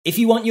If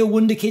you want your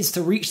Wonder Kids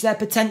to reach their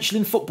potential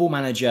in Football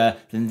Manager,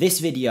 then this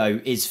video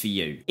is for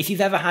you. If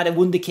you've ever had a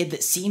Wonder Kid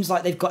that seems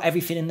like they've got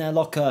everything in their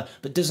locker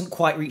but doesn't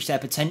quite reach their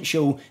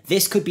potential,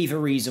 this could be the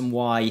reason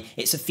why.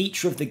 It's a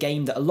feature of the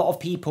game that a lot of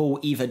people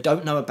either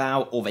don't know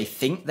about or they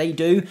think they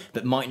do,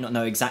 but might not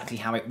know exactly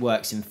how it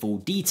works in full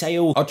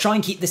detail. I'll try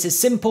and keep this as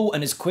simple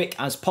and as quick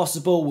as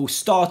possible. We'll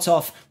start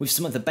off with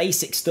some of the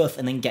basic stuff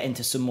and then get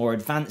into some more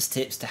advanced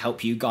tips to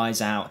help you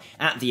guys out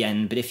at the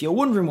end. But if you're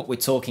wondering what we're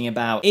talking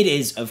about, it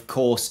is, of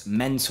course,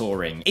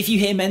 mentoring. If you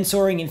hear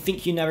mentoring and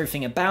think you know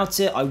everything about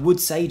it, I would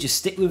say just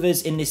stick with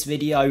us in this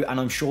video and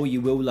I'm sure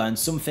you will learn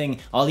something.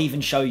 I'll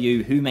even show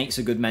you who makes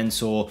a good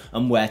mentor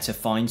and where to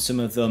find some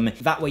of them.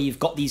 That way you've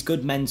got these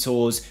good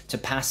mentors to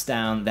pass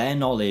down their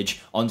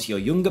knowledge onto your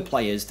younger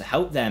players to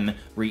help them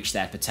reach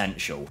their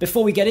potential.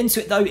 Before we get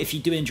into it though, if you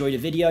do enjoy the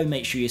video,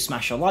 make sure you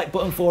smash a like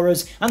button for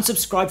us and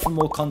subscribe for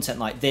more content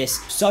like this.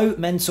 So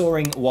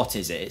mentoring, what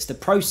is it? It's the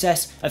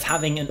process of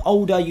having an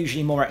older,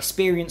 usually more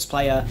experienced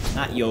player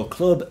at your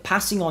club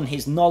passing on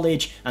his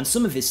knowledge and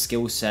some of his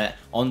skill set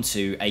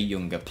onto a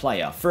younger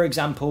player. For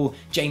example,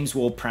 James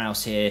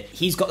Ward-Prowse here,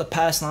 he's got the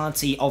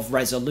personality of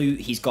resolute,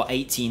 he's got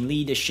 18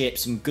 leadership,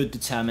 some good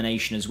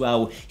determination as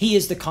well. He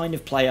is the kind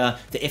of player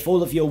that if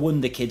all of your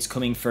Wonder Kids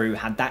coming through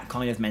had that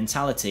kind of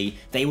mentality,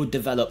 they would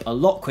develop a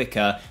lot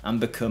quicker and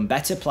become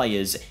better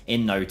players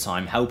in no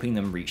time, helping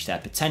them reach their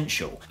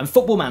potential. And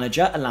Football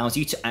Manager allows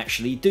you to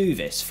actually do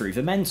this through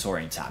the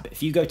mentoring tab.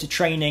 If you go to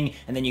training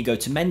and then you go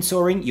to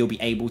mentoring, you'll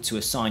be able to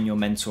assign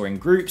your mentoring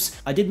groups.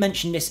 I did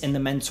mention this in the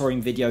mentoring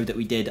video that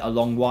we did a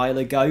long while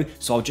ago,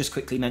 so I'll just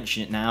quickly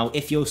mention it now.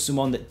 If you're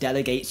someone that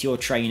delegates your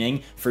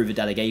training through the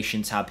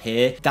delegation tab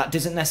here, that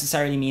doesn't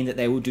necessarily mean that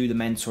they will do the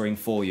mentoring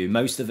for you.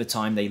 Most of the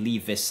time they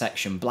leave this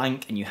section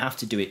blank and you have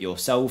to do it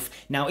yourself.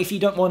 Now, if you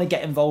don't want to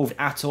get involved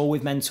at all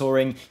with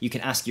mentoring, you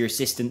can ask your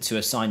assistant to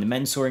assign the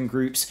mentoring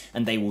groups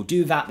and they will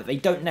do that, but they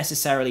don't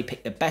necessarily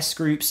pick the best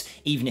groups,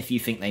 even if you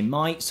think they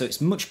might. So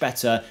it's much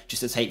better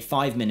just to take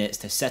 5 minutes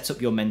to set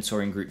up your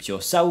mentoring groups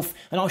yourself,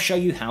 and I'll show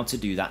you how to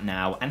do that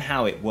now and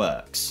how it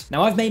works.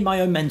 Now, I've made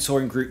my own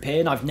mentoring group here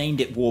and I've named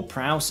it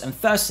Ward-Prowse, and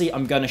firstly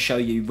I'm going to show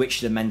you which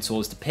of the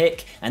mentors to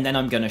pick, and then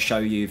I'm going to show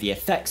you the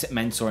effects that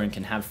mentoring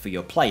can have for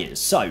your players.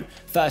 So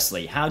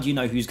firstly, how do you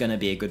know who's going to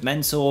be a good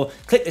mentor?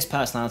 Click this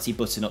personality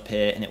button up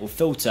here and it will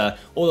filter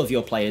all of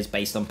your players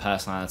based on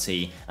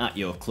personality at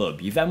your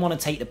club. You then want to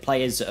take the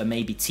players that are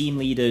maybe team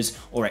leaders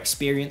or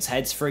experience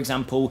heads. For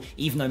example,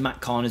 even though Matt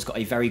Kahn has got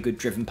a very good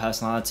driven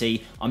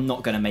personality, I'm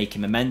not going to make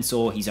him a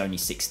mentor. He's only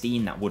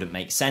 16, that wouldn't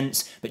make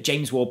sense. But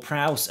James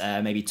Ward-Prowse,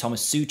 maybe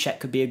Thomas Souček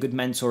could be a good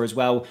mentor as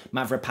well,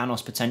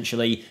 Mavropanos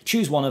potentially.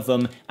 Choose one of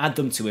them, add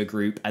them to a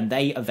group, and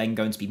they are then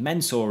going to be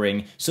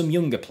mentoring some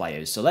younger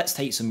players. So let's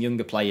take some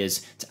younger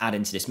players to add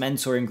into this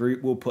mentoring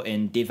group. We'll put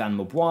in Divan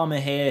Mbwama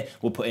here,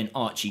 we'll put in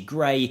Archie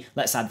Gray,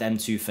 let's add them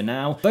two for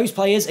now. Those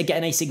players are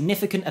getting a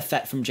significant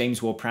effect from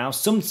James Ward-Prowse.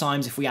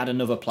 Sometimes if we add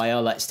another player,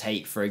 let's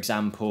take for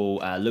example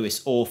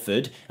Lewis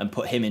Orford and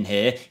put him in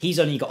here, he's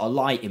only got a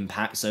light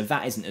impact, so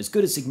that isn't as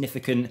good as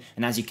significant,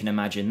 and as you can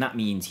imagine that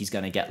means he's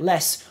going to get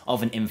less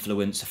of an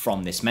influence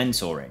from this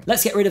mentoring.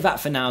 Let's get rid of that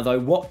for now though.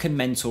 What can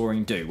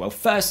mentoring do? Well,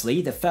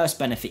 firstly, the first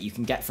benefit you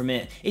can get from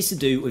it is to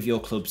do with your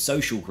club's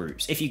social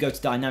groups. If you go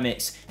to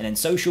Dynamics and then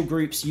social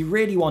groups, you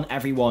really want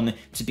everyone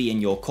to be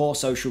in your core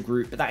social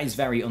group, but that is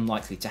very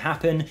unlikely to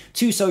happen.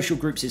 2 social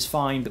groups is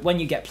fine, but when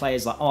you get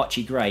players like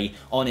Archie Gray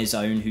on his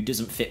own who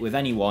doesn't fit with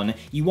anyone,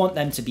 you want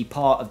them to be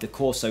part of the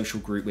core social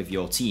group with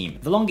your team.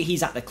 The longer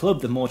he's at the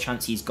club, the more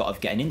chance he's got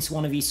of getting into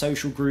one of these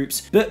social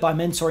groups, but by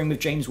mentoring with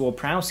James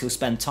Ward-Prowse, he'll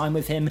spend time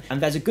with him,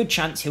 and there's a good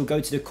chance he'll go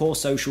to the core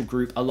social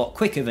group a lot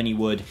quicker than he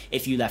would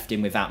if you left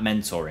him without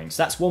mentoring.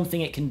 So that's one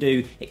thing it can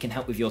do. It can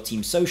help with your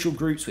team's social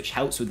groups, which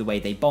helps with the way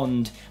they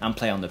bond and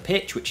play on the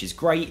pitch, which is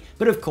great,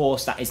 but of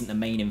course that isn't the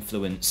main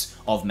influence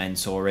of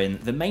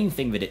mentoring. The main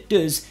thing that it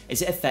does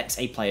is it affects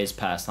a player's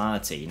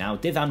personality. Now,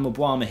 Divan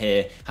Mbwama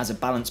here has a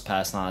balanced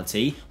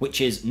personality,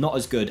 which is not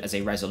as good as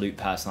a resolute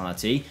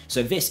personality,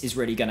 so this is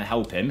really going to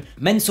help him.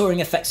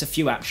 Mentoring affects a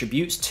few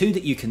attributes, 2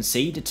 that you can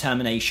see,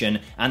 determination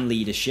and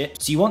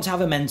leadership. So you want to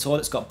have a mentor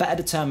that's got better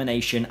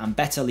determination and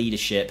better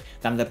leadership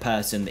than the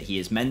person that he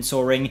is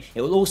mentoring.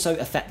 It will also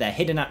affect their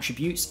hidden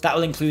attributes. That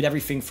will include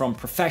everything from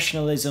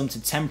professionalism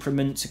to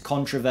temperament to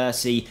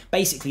controversy,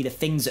 basically the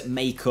things that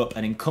make up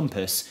and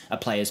encompass a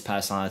player's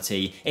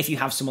personality. If you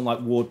have someone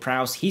like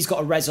Ward-Prowse, he's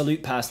got a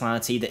resolute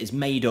personality that is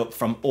made up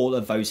from all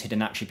of those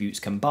hidden attributes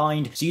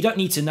combined. So you don't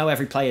need to know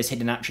every player's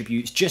hidden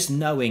attributes, just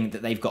knowing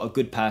that they've got a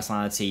good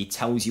personality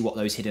tells you what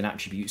those hidden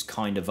attributes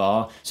kind of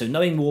are. So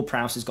knowing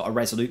Ward-Prowse has got a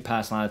resolute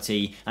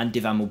personality and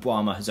Divan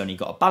Mbwama has only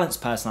got a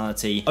balanced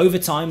personality, over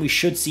time we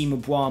should see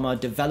Mbwama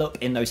develop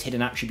in those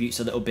hidden attributes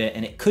a little bit,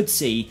 and it could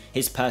see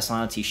his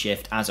personality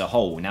shift as a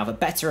whole. Now, the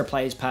better a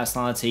player's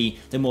personality,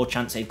 the more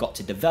chance they've got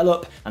to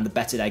develop, and the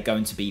better they're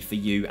going to be for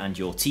you and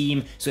your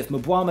team. So if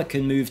Mbwama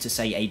can move to,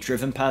 say, a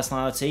driven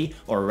personality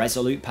or a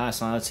resolute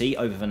personality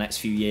over the next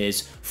few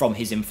years from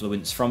his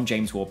influence from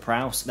James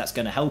Ward-Prowse, that's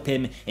going to help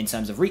him in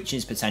terms of reaching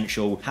his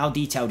potential, how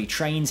detailed he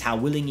trains, how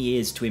willing he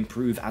is to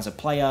improve as a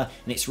player,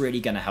 and it's really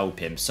going to help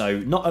him. So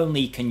not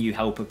only can you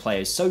help a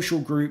player's social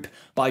group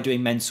by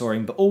doing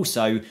mentoring, but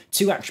also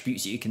 2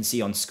 attributes that you can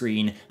see on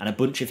screen and a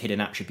bunch of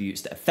hidden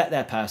attributes that affect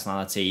their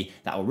personality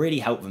that will really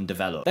help them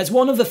develop. There's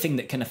one other thing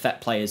that can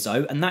affect players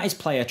though, and that is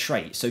player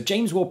traits. So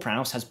James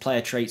Ward-Prowse has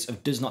player traits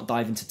of does not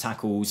dive into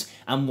tackles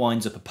and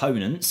winds up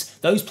opponents.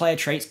 Those player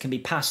traits can be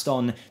passed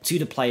on to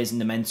the players in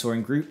the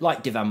mentoring group,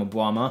 like Divan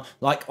Mbeumo,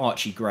 like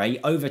Archie Gray.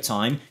 Over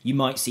time, you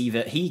might see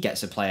that he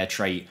gets a player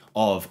trait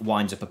of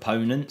winds up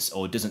opponents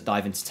or doesn't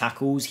dive into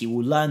tackles. He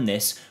will learn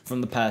this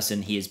from the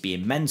person he is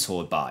being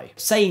mentored by.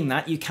 Saying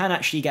that, you can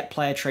actually get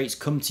player traits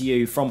come to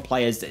you from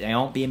players that they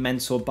aren't being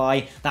mentored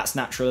by. That's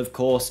natural, of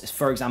course.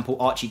 For example,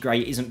 Archie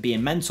Gray isn't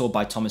being mentored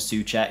by Thomas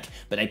Souček,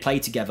 but they play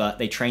together,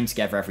 they train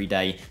together every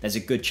day. There's a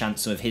good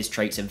chance some of his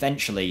traits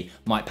eventually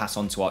might pass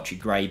on to Archie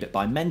Gray, but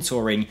by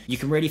mentoring, you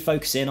can really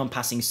focus in on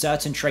passing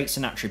certain traits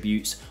and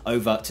attributes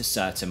over to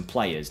certain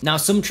players. Now,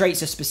 some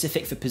traits are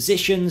specific for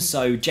positions,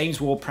 so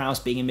James Ward-Prowse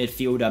being a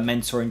midfielder,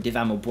 mentoring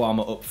Divan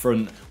Mbeumo up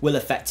front will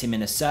affect him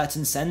in a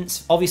certain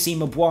sense. Obviously,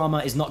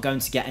 Mbeumo is not going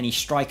to get any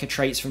striker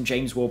traits from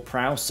James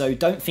Ward-Prowse, so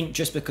don't think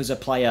just because a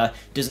player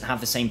doesn't have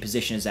the same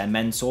position as their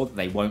mentor that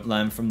they won't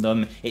learn from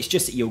them. It's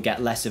just that you'll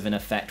get less of an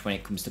effect when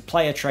it comes to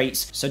player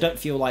traits, so don't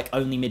feel like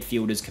only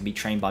midfielders can be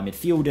trained by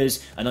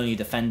midfielders and only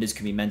defenders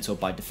can be mentored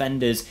by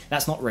defenders.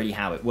 That's not really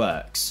how it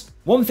works.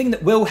 One thing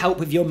that will help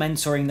with your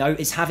mentoring though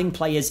is having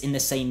players in the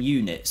same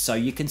unit. So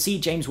you can see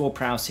James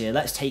Ward-Prowse here.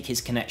 Let's take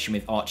his connection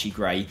with Archie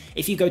Gray.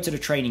 If you go to the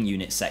training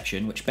unit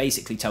section, which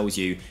basically tells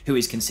you who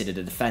is considered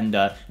a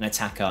defender, an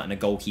attacker and a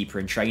goalkeeper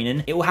in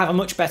training, it will have a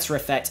much better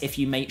effect if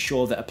you make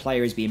sure that a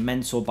player is being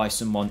mentored by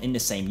someone in the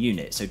same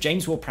unit. So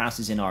James Ward-Prowse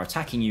is in our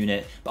attacking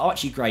unit, but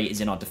Archie Gray is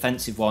in our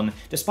defensive one,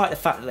 despite the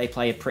fact that they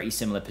play a pretty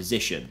similar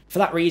position. For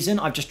that reason,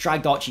 I've just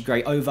dragged Archie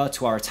Gray over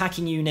to our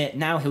attacking unit.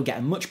 Now he'll get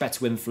a much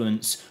better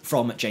influence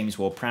from James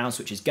Ward-Prowse,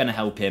 which is going to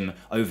help him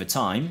over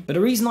time. But the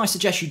reason I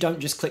suggest you don't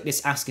just click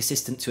this Ask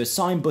Assistant to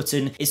Assign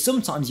button is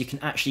sometimes you can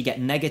actually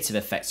get negative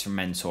effects from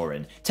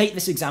mentoring. Take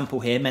this example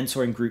here,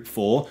 mentoring group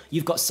 4.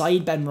 You've got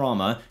Saeed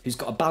Benrahma, who's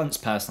got a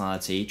balanced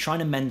personality, trying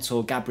to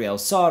mentor Gabriel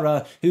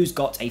Sara, who's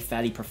got a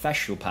fairly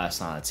professional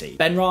personality.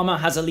 Benrahma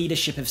has a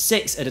leadership of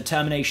 6, a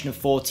determination of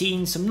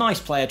 14, some nice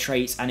player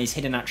traits, and his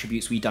hidden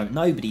attributes we don't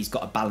know, but he's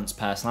got a balanced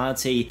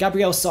personality.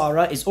 Gabriel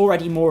Sara is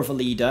already more of a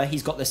leader.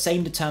 He's got the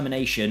same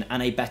determination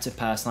and a better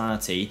personality.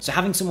 So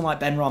having someone like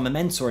Benrahma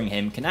mentoring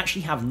him can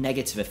actually have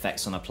negative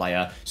effects on a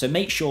player. So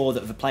make sure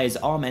that the players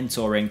that are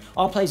mentoring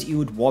are players that you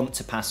would want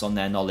to pass on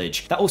their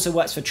knowledge. That also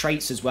works for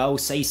traits as well.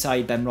 Say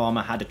Saeed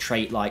Benrahma had a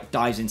trait like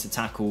dives into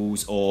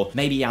tackles, or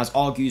maybe he has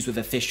argues with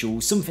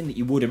officials, something that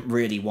you wouldn't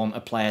really want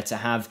a player to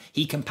have.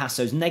 He can pass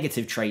those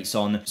negative traits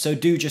on. So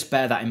do just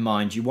bear that in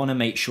mind. You want to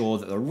make sure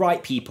that the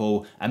right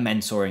people are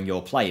mentoring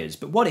your players.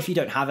 But what if you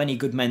don't have any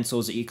good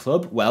mentors at your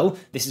club? Well,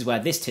 this is where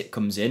this tip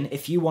comes in.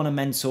 If you want to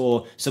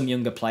mentor some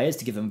younger players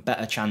to give them a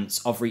better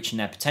chance of reaching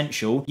their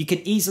potential, you can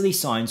easily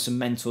sign some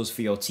mentors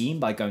for your team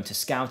by going to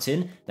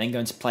scouting, then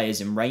going to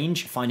players in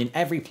range, finding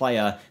every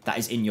player that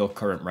is in your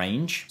current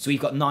range. So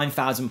we've got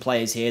 9,000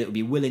 players here that would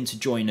be willing to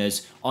join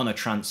us on a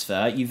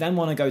transfer. You then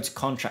want to go to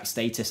contract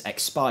status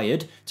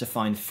expired to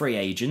find free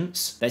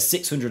agents. There's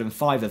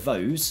 605 of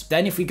those.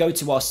 Then if we go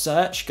to our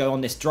search, go on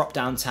this drop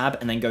down tab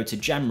and then go to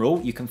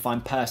general, you can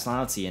find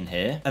personality in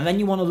here. And then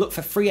you want to look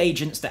for free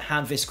agents that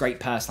have this great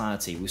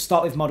personality. We'll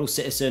start with model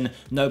citizen.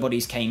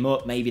 Nobody's came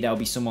up. Maybe there'll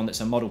be someone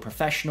that's a model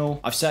professional.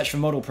 I've searched for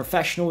model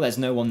professional. There's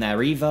no one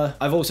there either.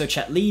 I've also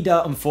checked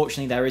leader.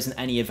 Unfortunately, there isn't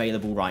any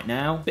available right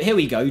now. But here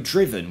we go,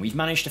 driven. We've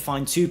managed to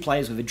find 2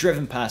 players with a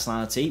driven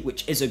personality,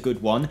 which is a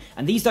good one.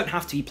 And these don't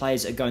have to be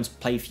players that are going to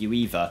play for you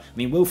either. I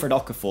mean, Wilfred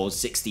Okafor's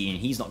 16.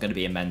 He's not going to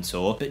be a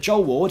mentor. But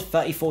Joel Ward,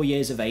 34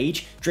 years of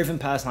age, driven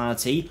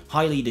personality,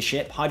 high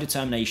leadership, high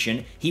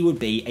determination. He would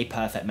be a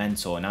perfect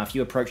mentor. Now, if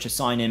you approach to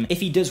sign him, if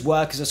he does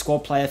work as a squad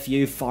player for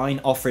you, fine,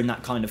 offer him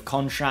that kind of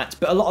contract.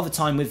 But a lot of the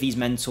time with these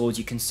mentors,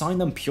 you can sign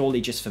them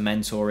purely just for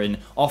mentoring,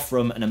 offer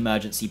them an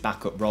emergency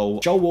backup role.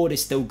 Joel Ward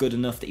is still good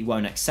enough that he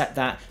won't accept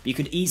that, but you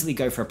could easily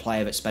go for a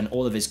player that spent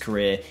all of his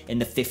career in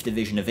the 5th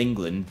division of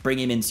England, bring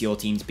him into your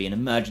team to be an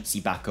emergency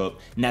backup,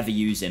 never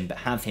use him, but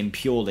have him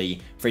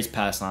purely for his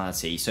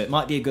personality. So it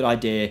might be a good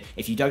idea,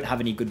 if you don't have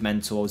any good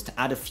mentors, to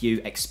add a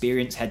few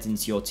experienced heads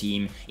into your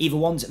team, either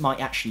ones that might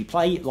actually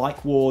play,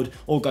 like Ward,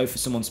 or go for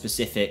someone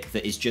specific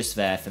that is just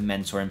there for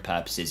mentoring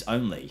purposes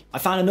only. I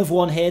found another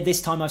one here.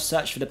 This time I've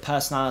searched for the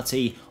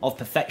personality of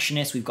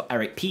perfectionist. We've got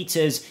Eric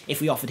Peters.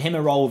 If we offered him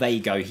a role, there you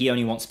go. He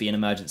only wants to be an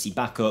emergency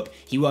backup.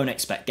 He won't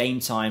expect game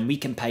time. We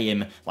can pay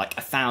him like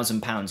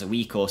 £1,000 a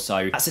week or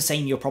so. That's the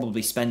same you're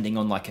probably spending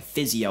on like a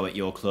physio at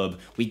your club.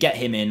 We get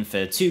him in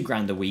for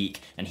 £2 a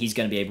week, and he's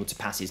going to be able to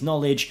pass his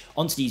knowledge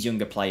onto these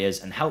younger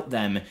players and help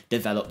them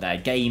develop their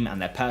game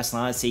and their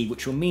personality,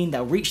 which will mean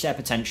they'll reach their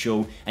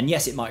potential. And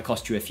yes, it might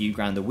cost you a few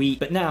grand a week,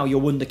 but now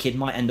your wonder kid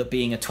might end up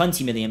being a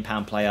 £20 million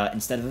player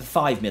instead of a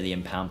 £5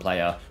 million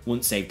player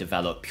once they've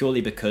develop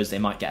purely because they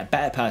might get a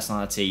better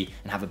personality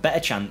and have a better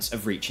chance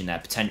of reaching their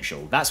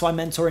potential. That's why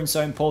mentoring is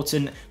so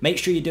important. Make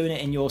sure you're doing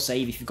it in your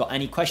save. If you've got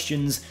any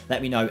questions,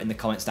 let me know in the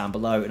comments down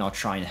below and I'll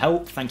try and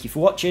help. Thank you for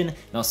watching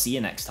and I'll see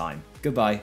you next time. Goodbye.